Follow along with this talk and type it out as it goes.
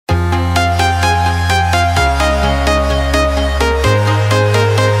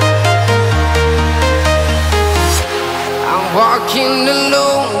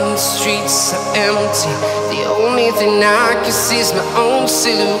empty. The only thing I can see is my own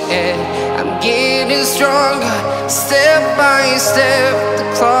silhouette. I'm getting stronger, step by step. The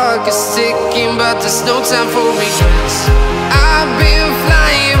clock is ticking, but there's no time for regrets. I've been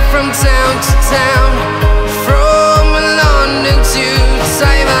flying from town to town, from London to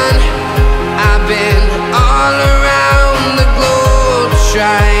Taiwan. I've been all around the globe,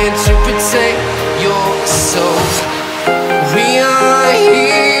 trying to protect your soul. We are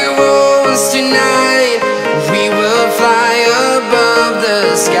heroes tonight. We will fly above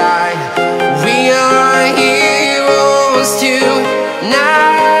the sky. We are heroes tonight.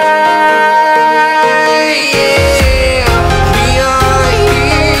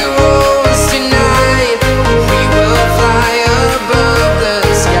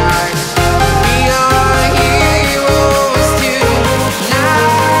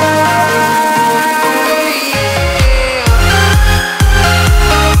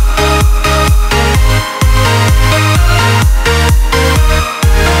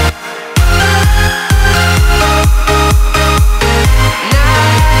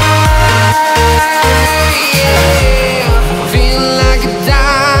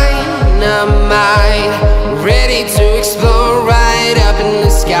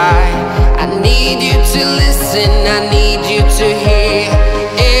 I need you to listen, I need you to hear,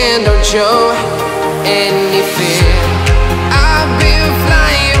 and don't show any fear. I've been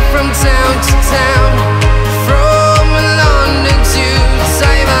flying from town to town, from London to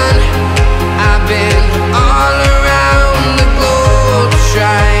Taiwan. I've been all around the globe,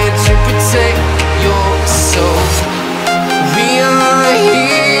 trying to protect your soul. We are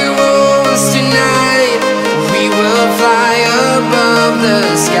heroes tonight. We will fly above the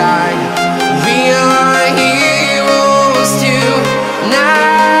sky. We are heroes tonight,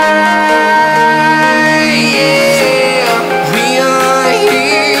 yeah. We are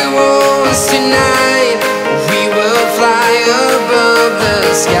heroes tonight. We will fly above the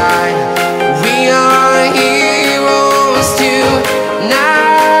sky. We are heroes tonight,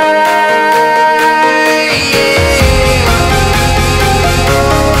 yeah.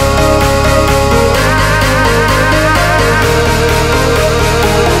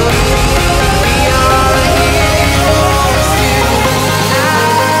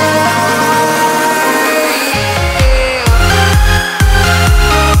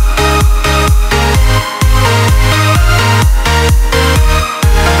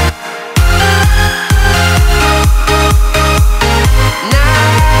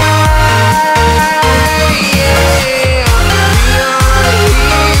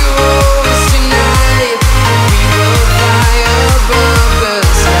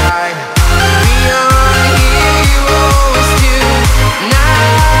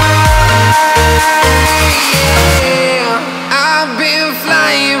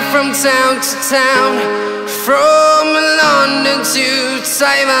 Town to town, from London to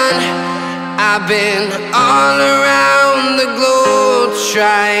Taiwan. I've been all around the globe,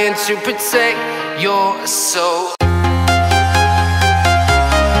 trying to protect your soul.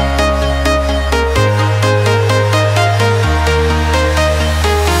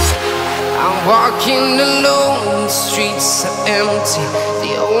 I'm walking alone, the streets are empty.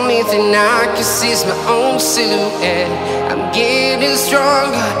 The only thing I can see is my own silhouette. I'm getting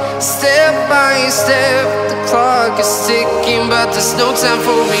stronger, step by step. The clock is ticking, but there's no time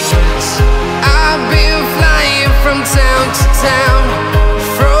for regrets. I've been flying from town to town,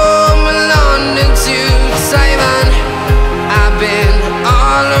 from London to Taiwan. I've been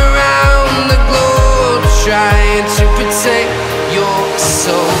all around the globe, trying to protect your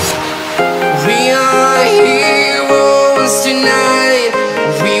soul. We are heroes tonight.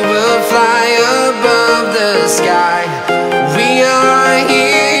 We will fly above the sky. We are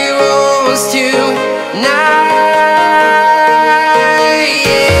heroes tonight,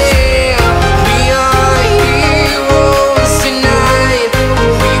 yeah. We are heroes tonight.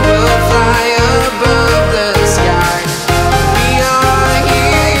 We will fly above the sky. We are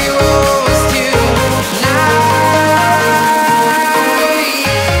heroes tonight, yeah.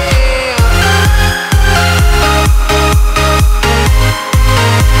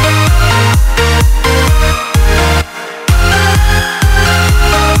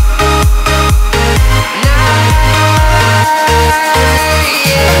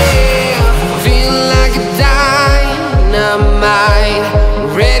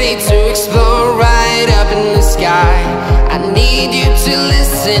 I need you to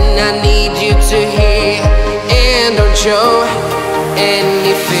listen, I need you to hear, and don't show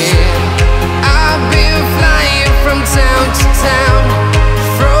any fear. I've been flying from town to town,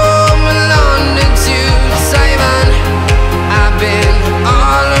 from London to Taiwan. I've been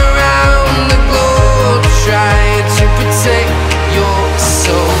all around the globe.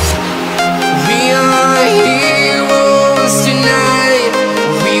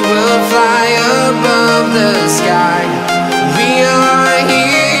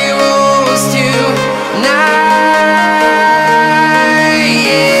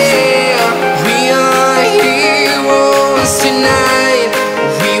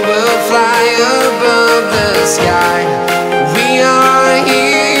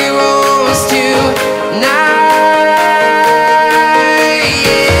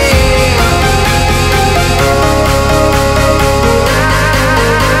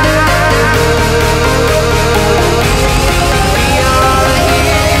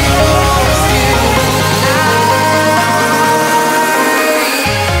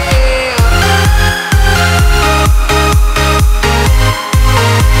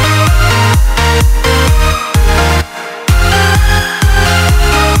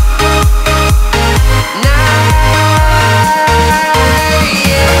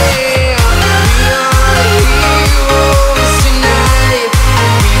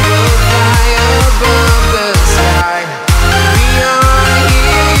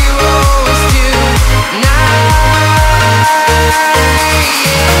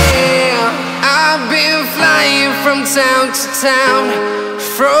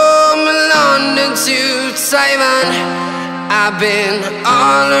 Simon. I've been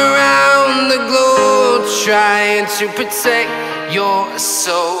all around the globe trying to protect your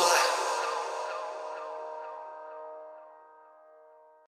soul.